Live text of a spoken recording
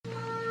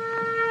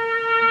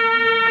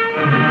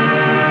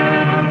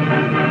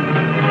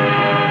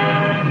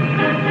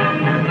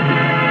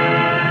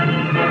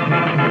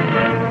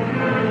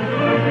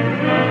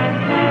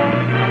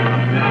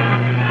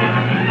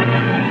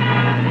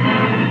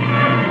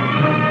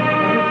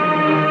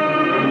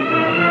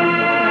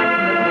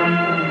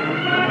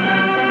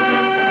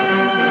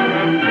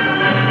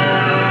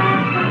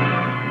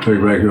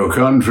take back your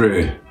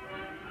country.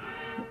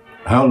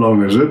 How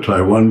long is it,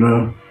 I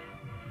wonder,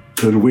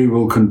 that we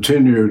will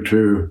continue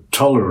to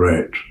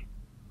tolerate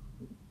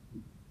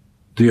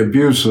the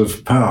abuse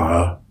of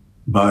power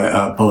by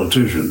our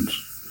politicians?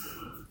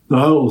 The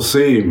whole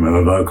theme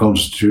of our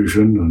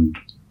Constitution and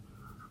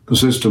the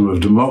system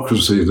of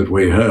democracy that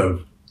we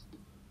have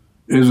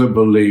is a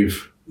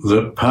belief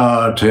that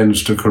power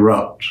tends to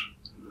corrupt.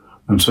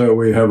 And so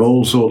we have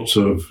all sorts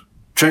of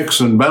checks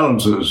and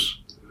balances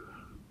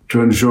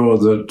to ensure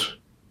that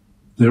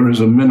there is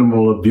a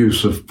minimal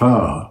abuse of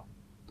power.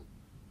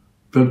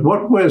 But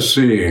what we're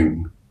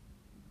seeing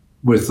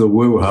with the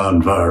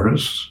Wuhan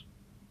virus,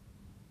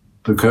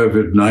 the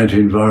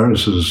COVID-19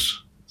 virus, as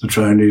the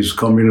Chinese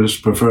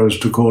Communist prefers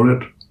to call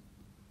it,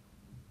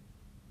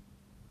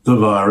 the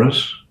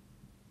virus,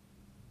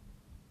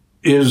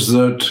 is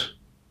that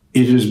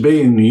it is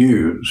being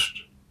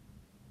used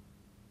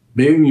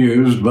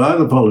by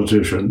the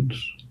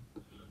politicians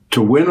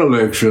to win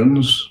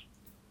elections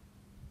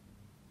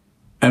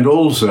and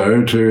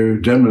also to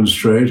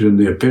demonstrate in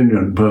the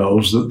opinion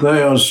polls that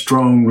they are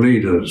strong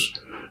leaders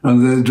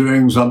and they're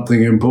doing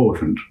something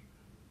important.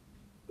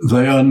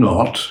 They are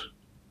not,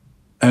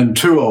 and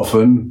too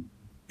often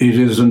it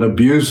is an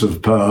abuse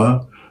of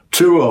power.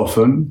 Too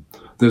often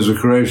there's a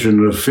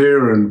creation of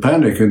fear and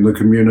panic in the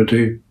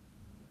community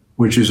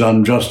which is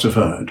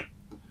unjustified.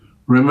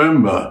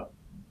 Remember,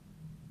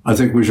 I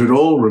think we should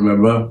all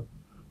remember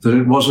that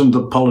it wasn't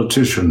the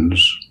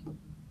politicians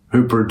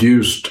who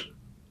produced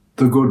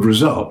the good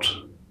result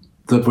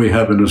that we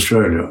have in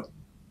Australia.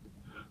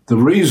 The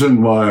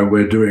reason why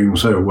we're doing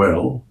so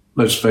well,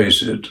 let's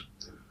face it,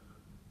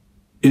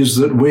 is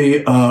that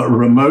we are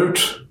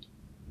remote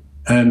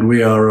and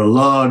we are a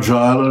large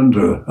island,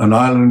 an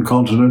island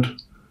continent,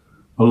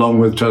 along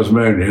with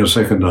Tasmania, a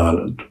second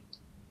island.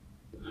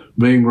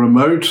 Being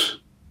remote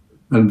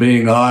and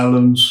being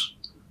islands,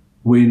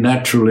 we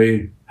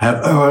naturally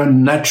have our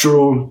own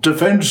natural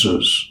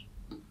defences.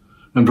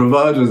 And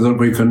provided that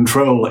we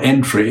control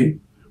entry,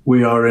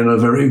 we are in a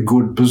very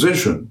good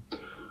position.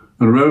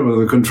 And remember,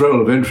 the control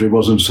of entry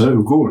wasn't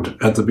so good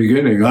at the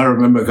beginning. I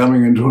remember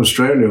coming into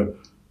Australia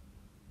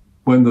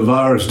when the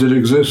virus did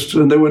exist,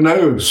 and there were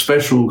no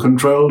special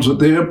controls at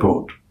the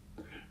airport.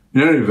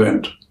 In any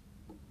event,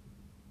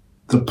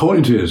 the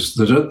point is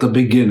that at the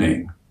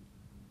beginning,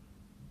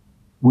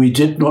 we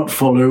did not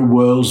follow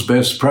world's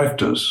best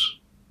practice.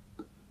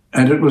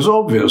 And it was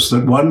obvious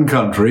that one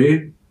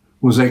country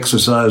was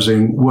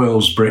exercising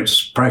world's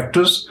best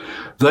practice.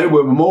 They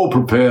were more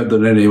prepared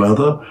than any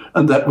other,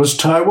 and that was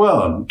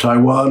Taiwan.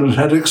 Taiwan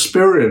had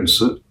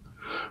experience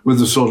with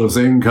the sort of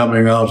thing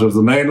coming out of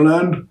the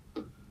mainland,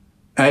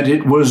 and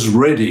it was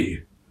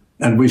ready.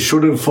 And we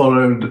should have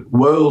followed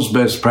world's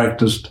best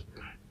practice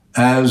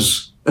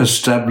as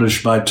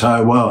established by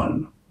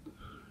Taiwan.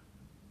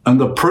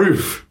 And the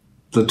proof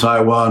that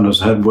Taiwan has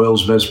had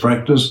world's best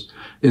practice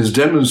is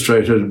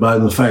demonstrated by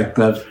the fact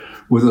that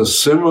with a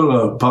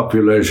similar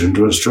population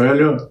to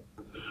Australia,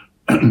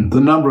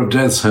 the number of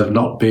deaths have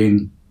not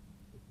been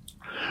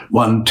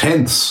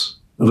 1/10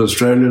 of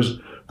Australia's.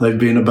 They've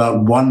been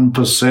about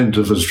 1%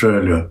 of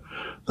Australia.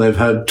 They've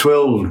had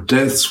 12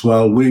 deaths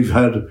while we've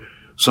had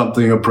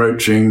something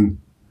approaching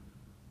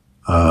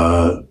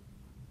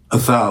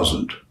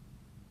 1,000.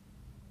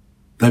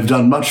 They've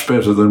done much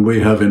better than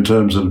we have in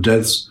terms of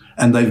deaths,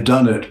 and they've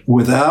done it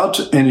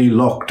without any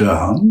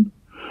lockdown,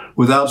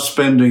 without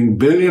spending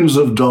billions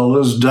of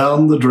dollars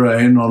down the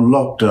drain on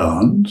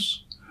lockdowns,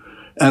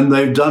 and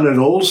they've done it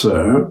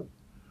also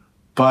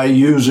by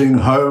using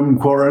home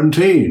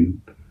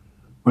quarantine.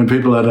 When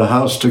people had a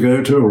house to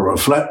go to or a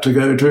flat to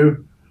go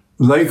to,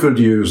 they could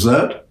use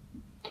that,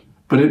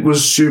 but it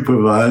was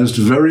supervised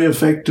very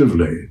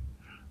effectively.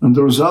 And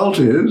the result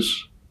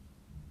is,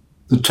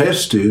 the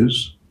test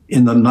is,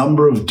 in the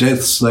number of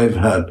deaths they've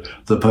had,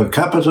 the per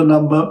capita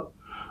number,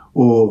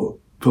 or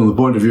from the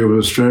point of view of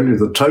Australia,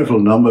 the total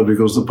number,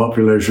 because the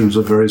populations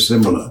are very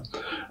similar.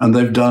 And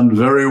they've done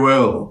very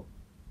well.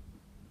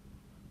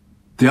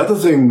 The other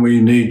thing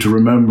we need to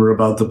remember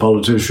about the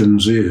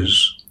politicians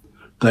is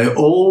they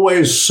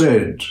always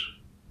said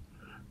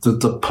that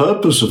the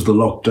purpose of the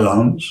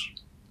lockdowns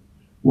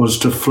was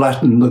to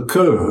flatten the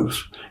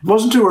curve. It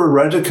wasn't to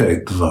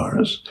eradicate the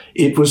virus,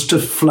 it was to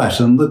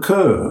flatten the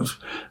curve.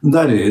 And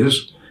that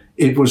is,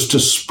 it was to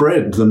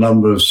spread the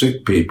number of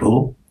sick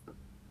people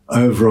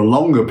over a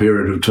longer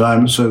period of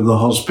time so the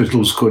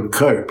hospitals could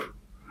cope.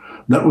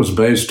 That was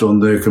based on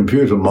their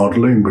computer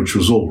modelling, which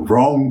was all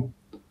wrong.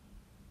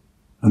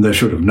 And they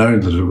should have known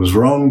that it was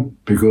wrong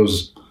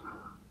because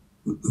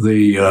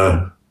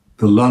the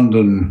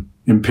London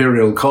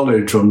Imperial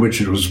College on which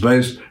it was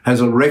based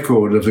has a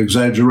record of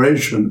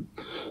exaggeration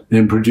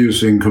in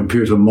producing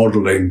computer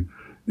modelling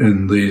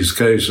in these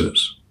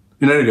cases.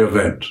 In any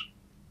event,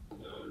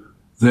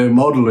 their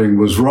modelling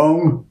was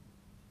wrong,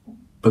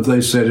 but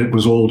they said it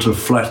was all to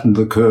flatten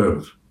the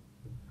curve.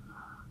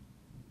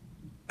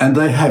 And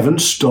they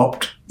haven't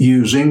stopped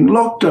using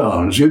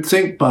lockdowns. You'd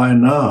think by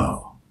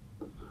now,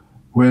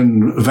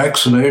 when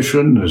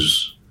vaccination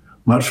is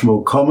much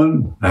more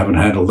common. I haven't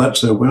handled that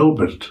so well,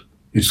 but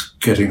it's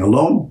getting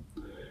along.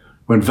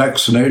 When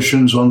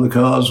vaccinations on the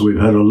cards, we've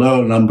had a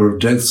lower number of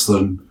deaths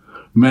than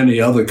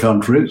many other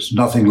countries,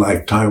 nothing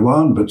like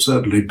Taiwan, but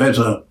certainly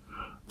better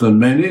than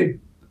many,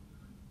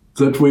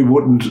 that we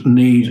wouldn't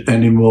need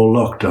any more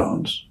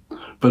lockdowns.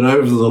 But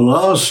over the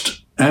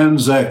last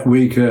Anzac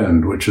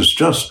weekend, which has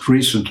just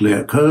recently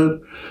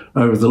occurred,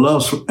 over the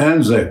last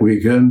Anzac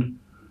weekend,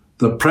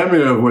 the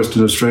Premier of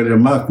Western Australia,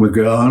 Mark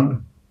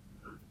McGowan,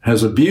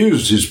 has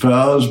abused his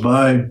powers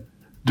by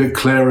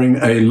declaring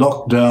a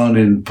lockdown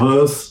in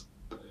Perth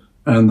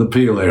and the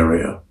Peel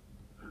area.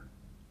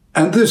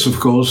 And this, of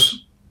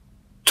course,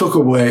 took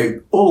away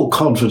all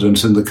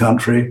confidence in the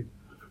country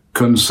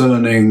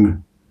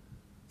concerning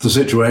the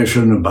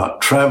situation,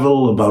 about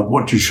travel, about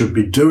what you should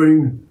be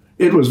doing.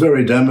 It was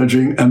very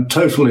damaging and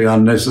totally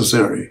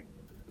unnecessary.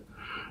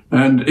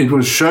 And it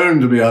was shown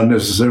to be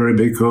unnecessary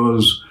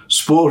because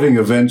sporting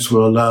events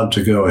were allowed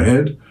to go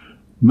ahead.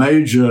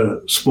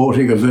 Major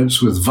sporting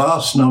events with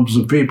vast numbers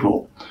of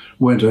people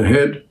went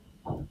ahead.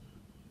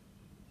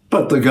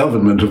 But the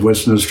government of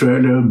Western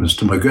Australia,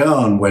 Mr.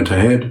 McGowan, went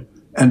ahead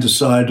and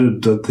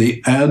decided that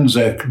the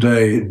Anzac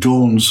Day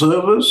dawn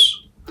service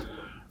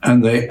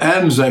and the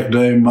Anzac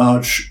Day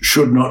march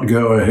should not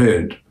go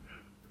ahead.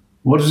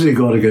 What has he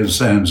got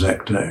against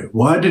Anzac Day?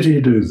 Why did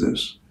he do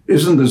this?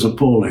 Isn't this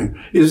appalling?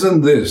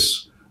 Isn't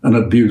this an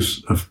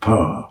abuse of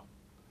power?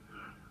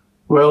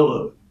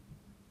 Well,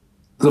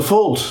 the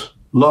fault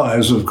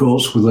lies, of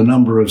course, with a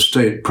number of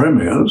state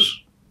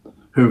premiers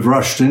who've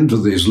rushed into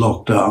these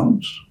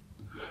lockdowns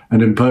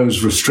and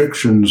imposed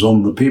restrictions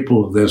on the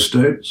people of their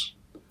states,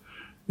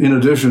 in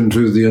addition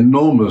to the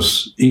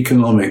enormous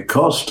economic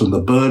cost and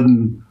the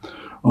burden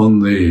on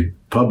the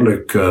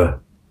public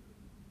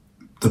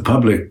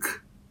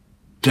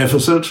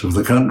deficit of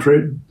the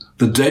country,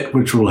 the debt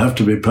which will have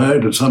to be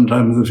paid at some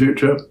time in the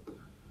future.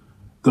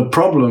 The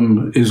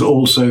problem is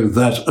also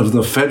that of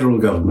the federal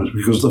government,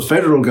 because the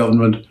federal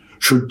government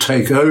should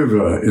take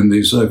over in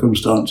these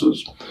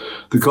circumstances.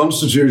 The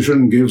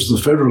Constitution gives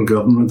the federal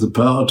government the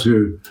power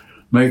to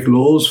make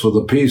laws for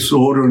the peace,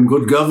 order and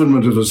good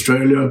government of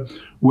Australia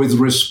with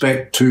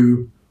respect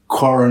to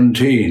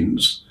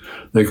quarantines.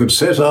 They could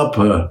set up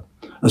a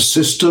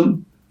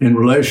system in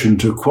relation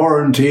to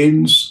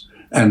quarantines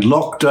and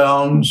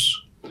lockdowns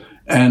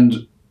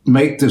and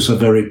make this a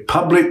very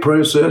public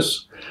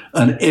process,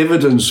 an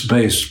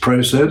evidence-based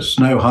process,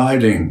 no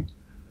hiding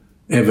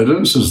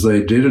evidence, as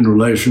they did in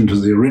relation to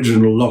the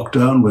original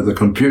lockdown where the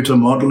computer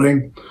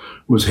modelling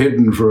was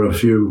hidden for a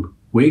few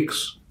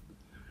weeks.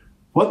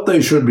 What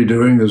they should be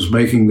doing is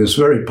making this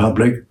very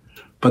public,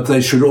 but they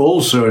should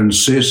also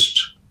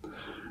insist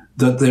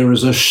that there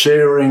is a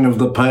sharing of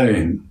the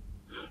pain,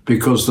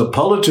 because the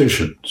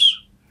politicians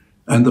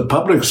and the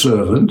public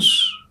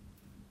servants,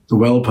 the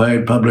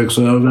well-paid public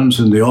servants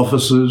in the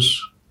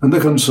offices and the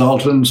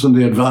consultants and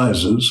the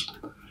advisors,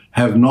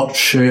 have not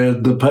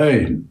shared the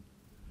pain.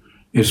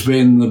 It's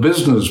been the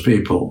business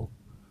people,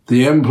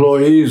 the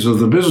employees of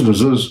the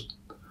businesses,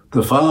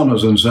 the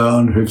farmers and so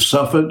on, who've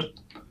suffered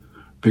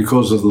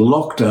because of the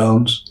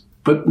lockdowns,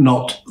 but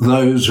not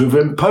those who've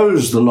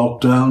imposed the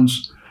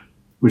lockdowns,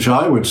 which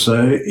I would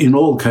say, in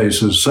all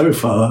cases so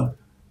far,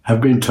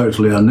 have been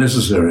totally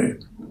unnecessary.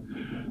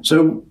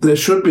 So there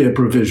should be a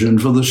provision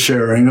for the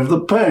sharing of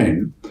the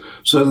pain,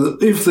 so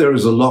that if there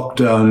is a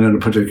lockdown in a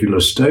particular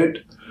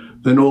state,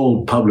 then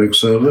all public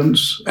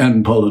servants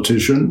and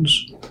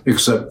politicians,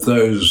 except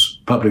those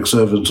public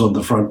servants on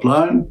the front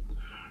line,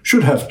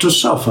 should have to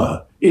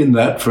suffer. In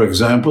that, for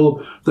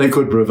example, they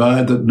could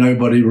provide that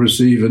nobody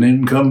receive an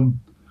income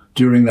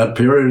during that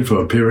period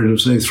for a period of,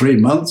 say, 3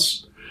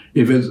 months,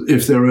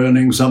 if they're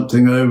earning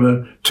something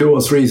over $2,000 or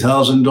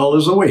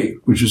 $3,000 a week,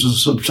 which is a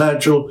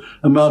substantial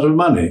amount of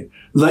money.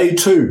 They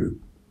too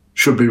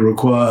should be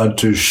required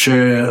to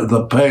share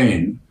the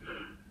pain.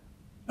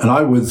 And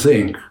I would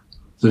think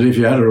that if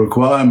you had a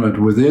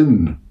requirement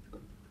within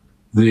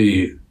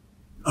the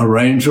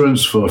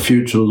arrangements for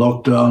future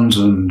lockdowns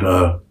and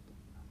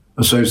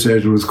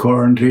associated with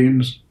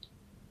quarantines,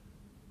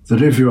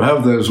 that if you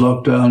have those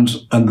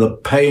lockdowns and the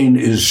pain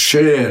is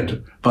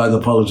shared by the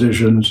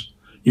politicians,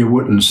 you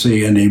wouldn't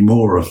see any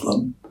more of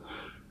them.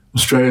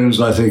 Australians,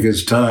 I think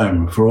it's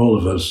time for all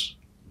of us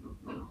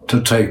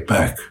to take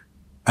back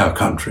our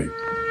country.